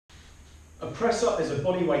A press-up is a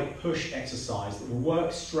bodyweight push exercise that will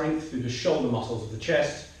work strength through the shoulder muscles of the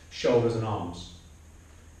chest, shoulders and arms.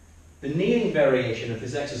 The kneeling variation of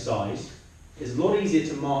this exercise is a lot easier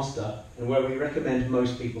to master and where we recommend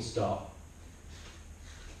most people start.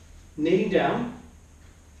 Kneeling down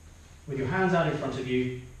with your hands out in front of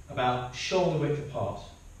you about shoulder width apart.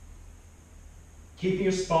 Keeping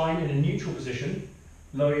your spine in a neutral position,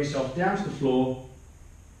 lower yourself down to the floor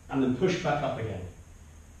and then push back up again.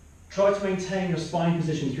 Try to maintain your spine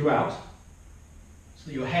position throughout so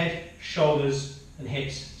that your head, shoulders and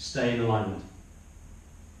hips stay in alignment.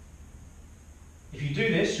 If you do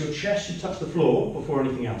this, your chest should touch the floor before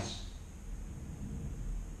anything else.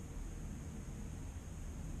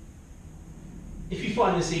 If you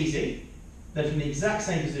find this easy, then from the exact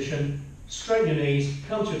same position, straighten your knees,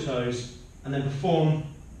 come to your toes, and then perform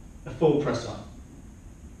a full press up.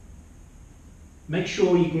 Make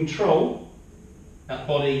sure you control that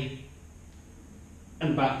body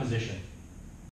and back position.